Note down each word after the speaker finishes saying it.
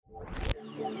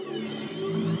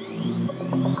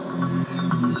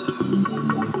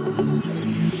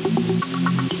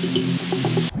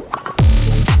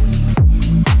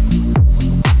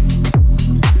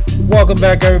Welcome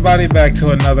back, everybody, back to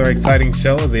another exciting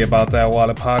show, the About That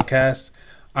Wallet podcast.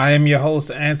 I am your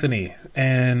host, Anthony,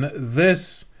 and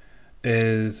this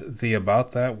is the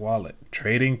About That Wallet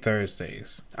Trading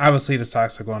Thursdays. Obviously, the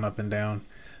stocks are going up and down,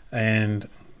 and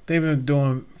they've been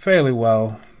doing fairly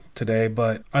well today,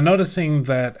 but I'm noticing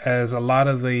that as a lot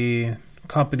of the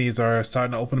companies are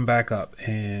starting to open back up,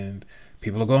 and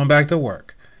people are going back to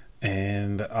work,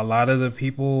 and a lot of the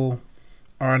people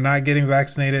are not getting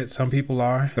vaccinated. Some people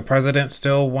are. The president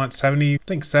still wants 70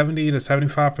 to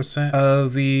 75%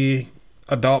 of the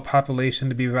adult population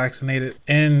to be vaccinated.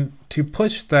 And to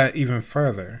push that even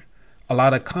further, a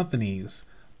lot of companies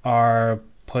are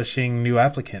pushing new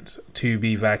applicants to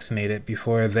be vaccinated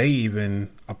before they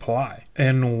even apply.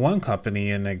 And one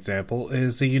company, an example,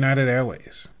 is the United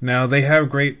Airways. Now, they have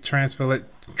great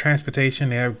transportation,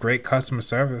 they have great customer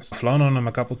service. I've flown on them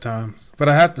a couple times. But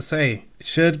I have to say,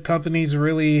 should companies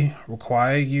really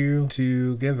require you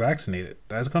to get vaccinated?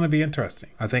 That's going to be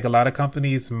interesting. I think a lot of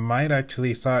companies might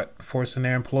actually start forcing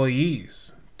their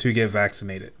employees to get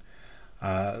vaccinated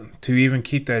to even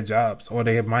keep their jobs, or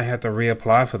they might have to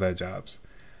reapply for their jobs.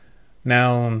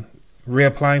 Now,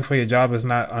 reapplying for your job is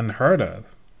not unheard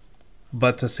of,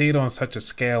 but to see it on such a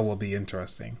scale will be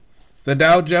interesting. The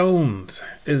Dow Jones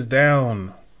is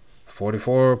down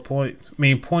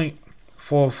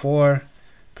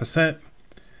 0.44%.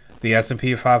 The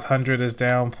S&P 500 is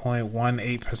down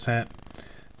 0.18%.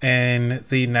 And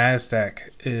the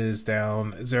NASDAQ is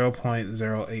down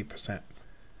 0.08%.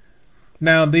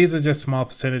 Now, these are just small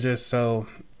percentages, so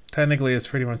technically it's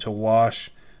pretty much a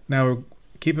wash. Now,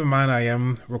 keep in mind I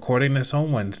am recording this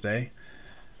on Wednesday,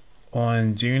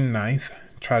 on June 9th.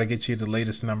 Try to get you the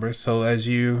latest numbers. So as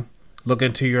you look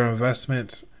into your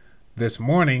investments this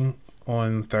morning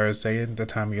on Thursday, at the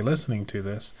time you're listening to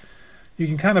this, you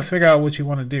can kind of figure out what you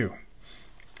want to do.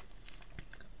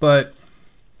 But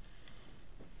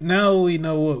now we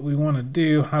know what we want to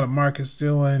do, how the market's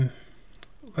doing.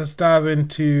 Let's dive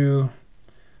into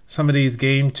some of these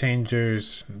game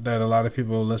changers that a lot of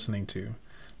people are listening to.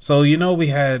 So, we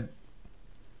had,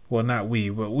 well, not we,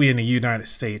 but we in the United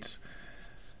States,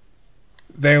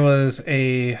 there was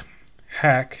a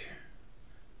hack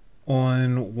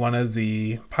on one of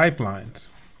the pipelines.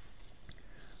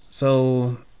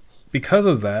 So because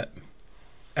of that,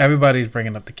 everybody's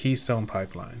bringing up the Keystone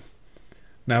Pipeline.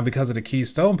 Now, because of the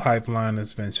Keystone Pipeline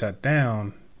that's been shut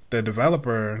down, the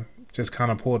developer just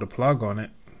kind of pulled the plug on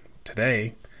it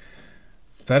today.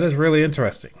 That is really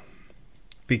interesting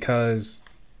because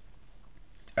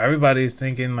everybody's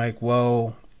thinking like,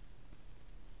 well,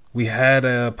 we had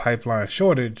a pipeline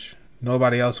shortage.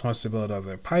 Nobody else wants to build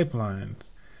other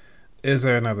pipelines. Is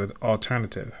there another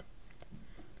alternative?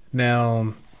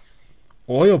 Now,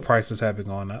 oil prices have been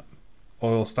going up.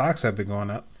 Oil stocks have been going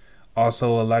up.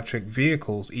 Also, electric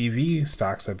vehicles, EV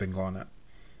stocks have been going up.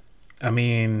 I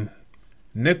mean,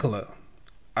 Nikola.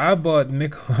 I bought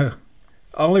Nikola.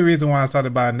 Only reason why I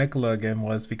started buying Nikola again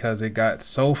was because it got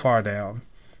so far down.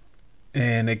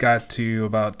 And it got to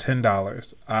about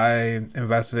 $10. I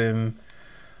invested in,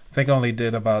 I think I only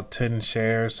did about 10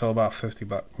 shares, so about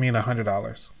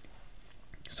 $100.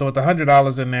 So with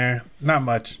 $100 in there, not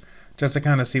much, just to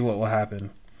kind of see what will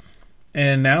happen.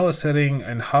 And now it's sitting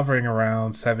and hovering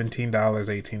around $17,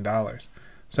 $18.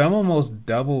 So I'm almost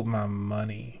doubled my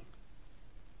money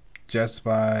just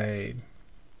by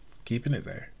keeping it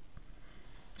there.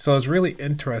 So it's really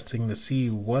interesting to see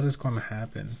what is going to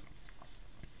happen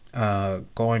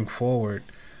going forward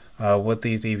with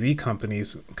these EV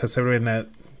companies, considering that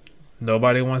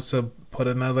nobody wants to put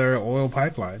another oil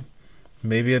pipeline.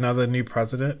 Maybe another new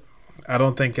president. I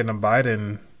don't think in the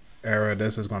Biden era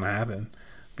this is going to happen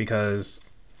because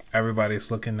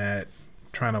everybody's looking at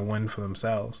trying to win for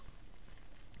themselves.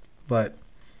 But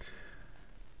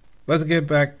let's get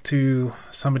back to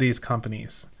some of these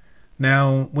companies.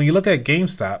 Now, when you look at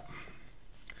GameStop,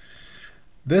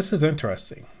 this is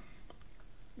interesting.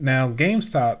 Now,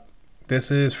 GameStop,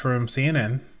 this is from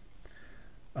CNN,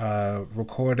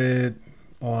 recorded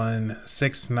on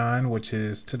 6/9, which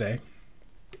is today,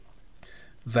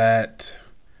 that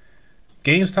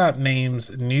GameStop names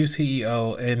new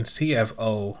CEO and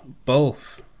CFO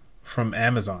both from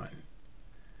Amazon.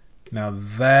 Now,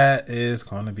 that is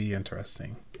going to be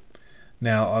interesting.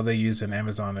 Now, are they using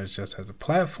Amazon as just as a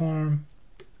platform?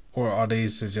 Or are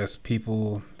these just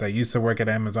people that used to work at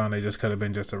Amazon? They just could have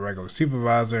been just a regular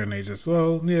supervisor and they just,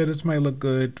 well, yeah, this might look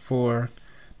good for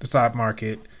the stock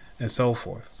market and so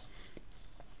forth.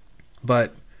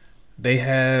 But they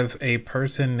have a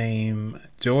person named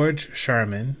George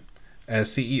Sherman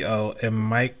as CEO and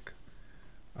Mike,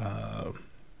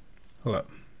 hold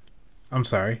up. I'm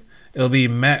sorry. It'll be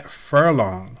Matt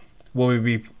Furlong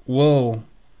will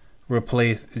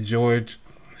replace George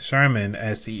Sherman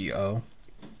as CEO,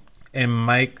 and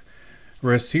Mike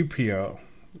Ruscipio,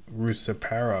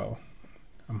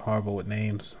 I'm horrible with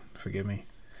names, forgive me,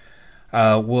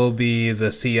 will be the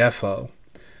CFO.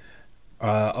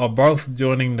 Are both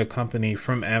joining the company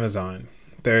from Amazon.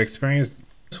 Their experience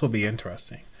will be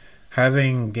interesting.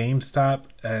 Having GameStop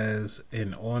as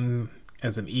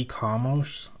an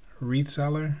e-commerce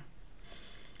reseller,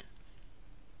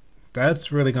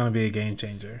 that's really going to be a game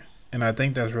changer. And I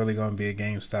think that's really going to be a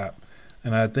GameStop.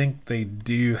 And I think they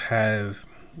do have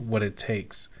what it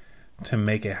takes to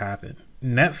make it happen.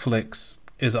 Netflix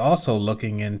is also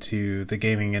looking into the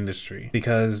gaming industry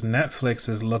because Netflix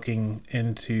is looking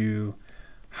into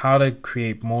how to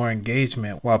create more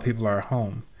engagement while people are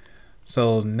home.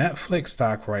 So Netflix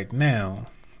stock right now,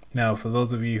 for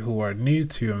those of you who are new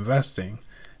to investing,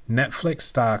 Netflix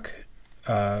stock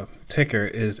ticker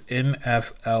is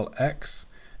NFLX,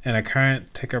 and the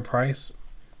current ticker price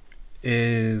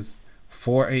is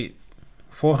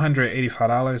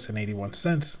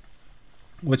 $485.81,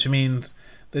 which means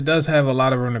it does have a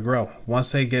lot of room to grow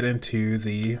once they get into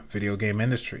the video game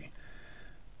industry.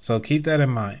 So keep that in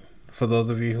mind. For those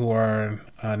of you who are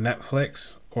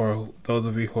Netflix, or those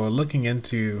of you who are looking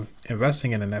into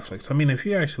investing in a Netflix, I mean, if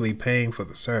you're actually paying for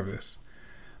the service,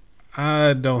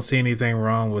 I don't see anything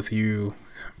wrong with you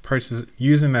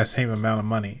using that same amount of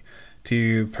money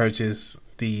to purchase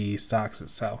the stocks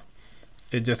itself.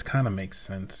 It just kind of makes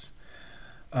sense.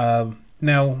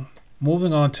 Now,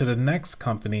 moving on to the next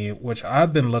company, which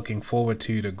I've been looking forward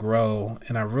to grow,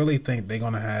 and I really think they're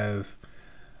going to have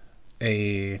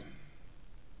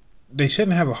they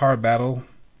shouldn't have a hard battle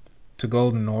to go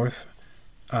north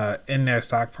in their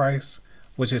stock price,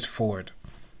 which is Ford.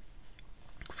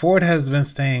 Ford has been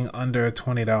staying under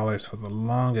 $20 for the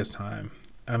longest time.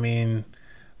 I mean,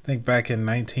 I think back in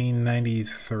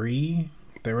 1993,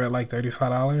 they were at like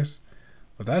 $35,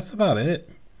 but that's about it.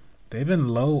 They've been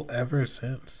low ever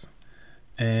since.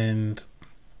 And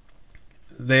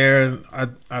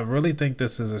I really think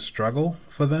this is a struggle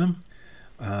for them.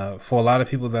 For a lot of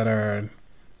people that are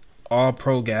all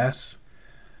pro gas,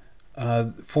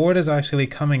 Ford is actually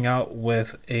coming out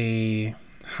with a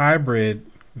hybrid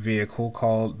vehicle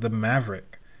called the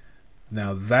Maverick.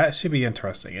 Now that should be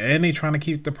interesting. And they're trying to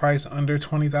keep the price under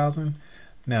 $20,000.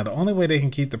 Now the only way they can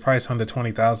keep the price under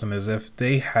 $20,000 is if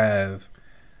they have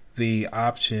the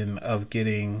option of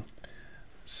getting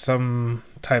some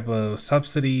type of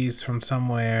subsidies from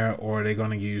somewhere, or they're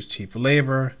going to use cheap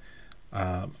labor,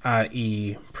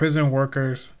 i.e. prison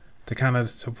workers, to kind of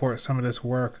support some of this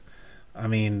work. I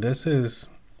mean, this is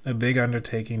a big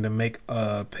undertaking to make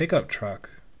a pickup truck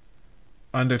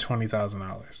under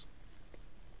 $20,000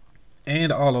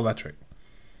 and all electric.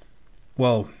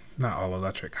 Well, not all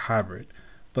electric, hybrid,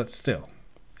 but still,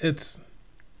 it's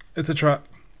a truck,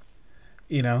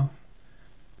 you know.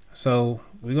 So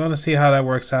we're going to see how that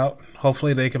works out.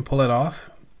 Hopefully they can pull it off,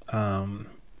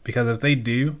 because if they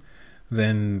do,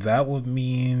 then that would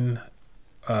mean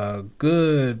a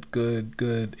good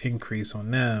increase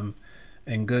on them,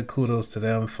 and good kudos to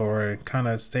them for kind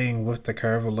of staying with the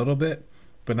curve a little bit,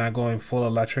 but not going full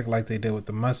electric like they did with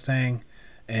the Mustang.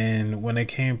 And when they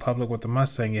came public with the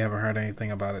Mustang, you haven't heard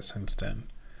anything about it since then.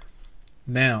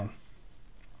 Now,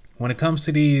 when it comes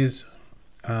to these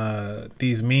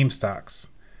meme stocks,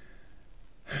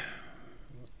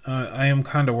 I am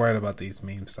kind of worried about these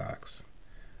meme stocks.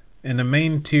 And the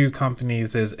main two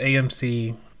companies is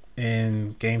AMC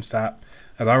and GameStop.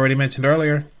 As I already mentioned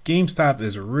earlier, GameStop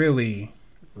is really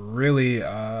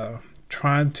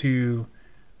trying to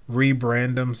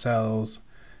rebrand themselves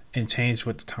and change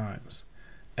with the times.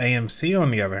 AMC,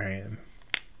 on the other hand,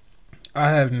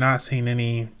 I have not seen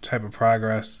any type of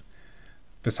progress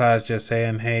besides just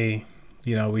saying, hey,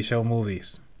 you know, we show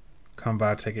movies, come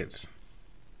buy tickets.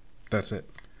 That's it.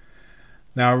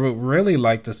 Now, I would really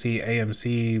like to see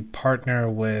AMC partner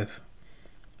with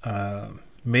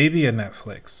maybe a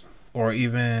Netflix, or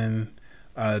even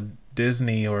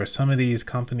Disney, or some of these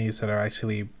companies that are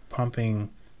actually pumping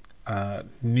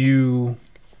new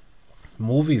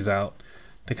movies out,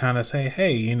 to kind of say,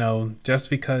 hey, you know, just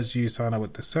because you sign up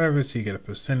with the service, you get a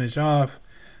percentage off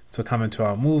to come into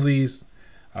our movies,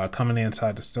 coming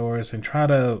inside the stores, and try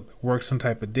to work some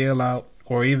type of deal out.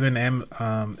 Or even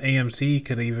AMC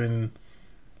could even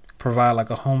provide like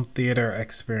a home theater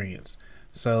experience.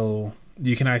 So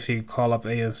you can actually call up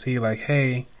AMC like,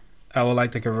 hey, I would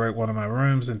like to convert one of my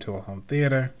rooms into a home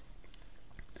theater.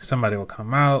 Somebody will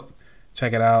come out,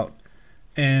 check it out,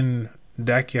 and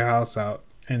deck your house out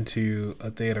into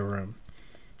a theater room,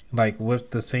 like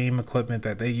with the same equipment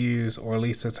that they use, or at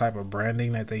least the type of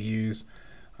branding that they use.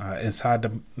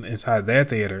 inside their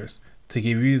theaters to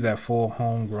give you that full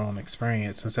homegrown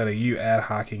experience instead of you ad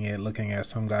hocing it, looking at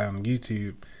some guy on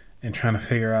YouTube and trying to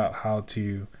figure out how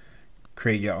to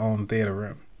create your own theater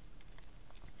room.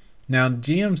 Now,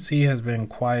 GMC has been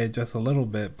quiet just a little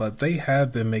bit, but they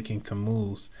have been making some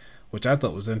moves, which I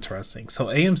thought was interesting. So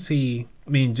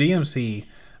GMC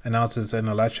announces an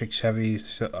electric Chevy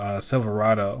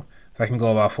Silverado that can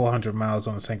go about 400 miles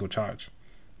on a single charge.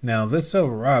 Now, this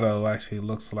Silverado actually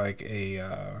looks like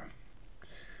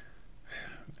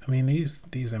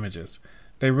these images,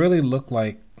 they really look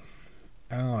like,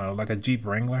 I don't know, like a Jeep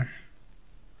Wrangler.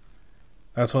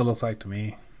 That's what it looks like to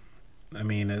me. I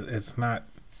mean, it's not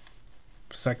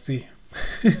sexy,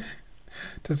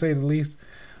 to say the least,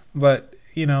 but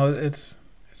it's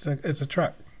a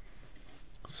truck.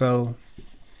 So,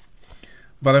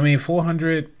 but I mean,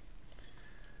 400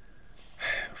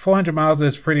 miles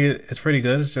is pretty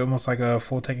good. It's almost like a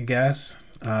full tank of gas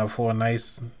for a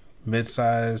nice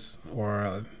mid-size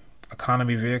or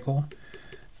economy vehicle.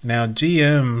 Now,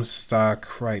 GM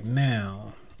stock right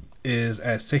now is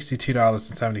at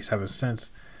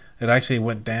 $62.77. It actually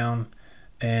went down,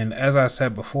 and as I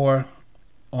said before,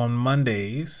 on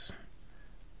Mondays,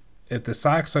 if the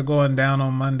stocks are going down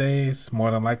on Mondays, more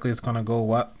than likely it's going to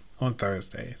go up on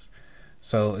Thursdays.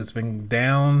 So it's been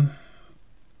down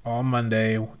on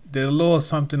Monday, did a little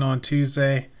something on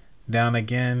Tuesday, down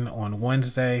again on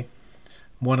Wednesday.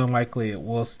 More than likely it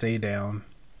will stay down.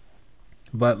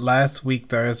 But last week,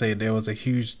 Thursday, there was a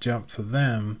huge jump for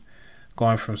them,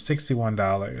 going from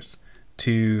 $61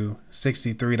 to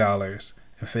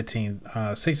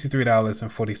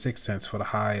 $63.46 for the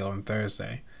high on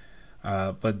Thursday.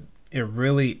 But it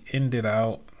really ended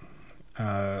out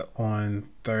on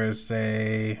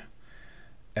Thursday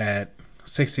at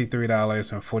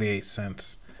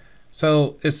 $63.48.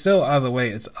 So it's still either way,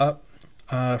 it's up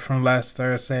from last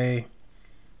Thursday.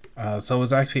 So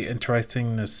it's actually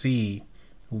interesting to see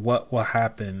what will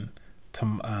happen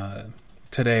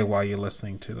today while you're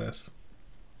listening to this.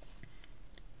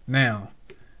 Now,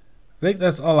 I think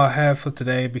that's all I have for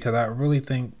today, because I really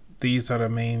think these are the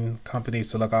main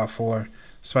companies to look out for,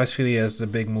 especially as the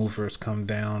big movers come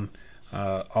down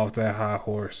off their high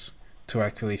horse to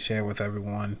actually share with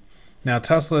everyone. Now,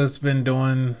 Tesla has been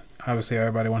doing, obviously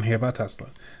everybody want to hear about Tesla.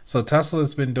 So Tesla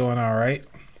has been doing all right.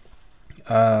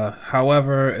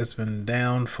 However, it's been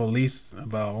down for at least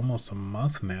about almost a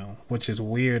month now, which is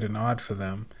weird and odd for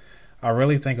them. I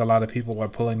really think a lot of people are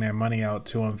pulling their money out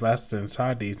to invest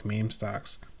inside these meme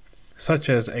stocks, such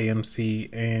as AMC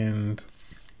and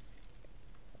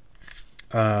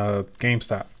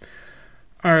GameStop.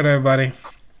 All right, everybody.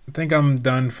 I think I'm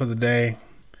done for the day.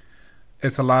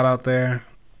 It's a lot out there.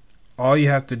 All you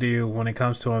have to do when it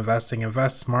comes to investing,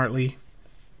 invest smartly.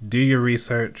 Do your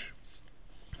research.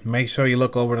 Make sure you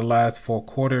look over the last 4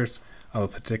 quarters of a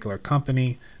particular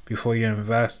company before you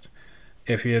invest.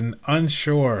 If you're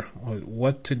unsure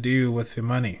what to do with your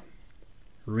money,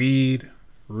 read,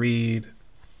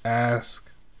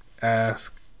 ask,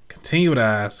 continue to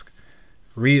ask,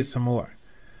 read some more.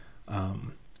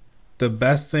 The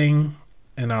best thing,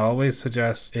 and I always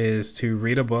suggest, is to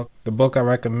read a book. The book I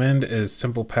recommend is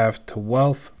Simple Path to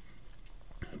Wealth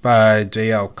by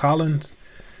J.L. Collins.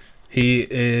 He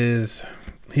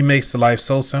makes the life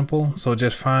so simple. So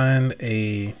just find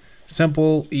a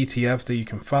simple ETF that you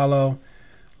can follow.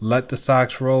 Let the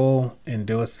stocks roll and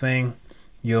do its thing.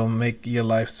 You'll make your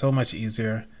life so much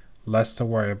easier, less to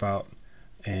worry about,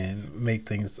 and make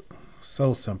things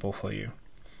so simple for you.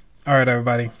 All right,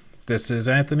 everybody. This is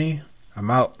Anthony.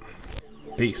 I'm out.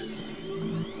 Peace.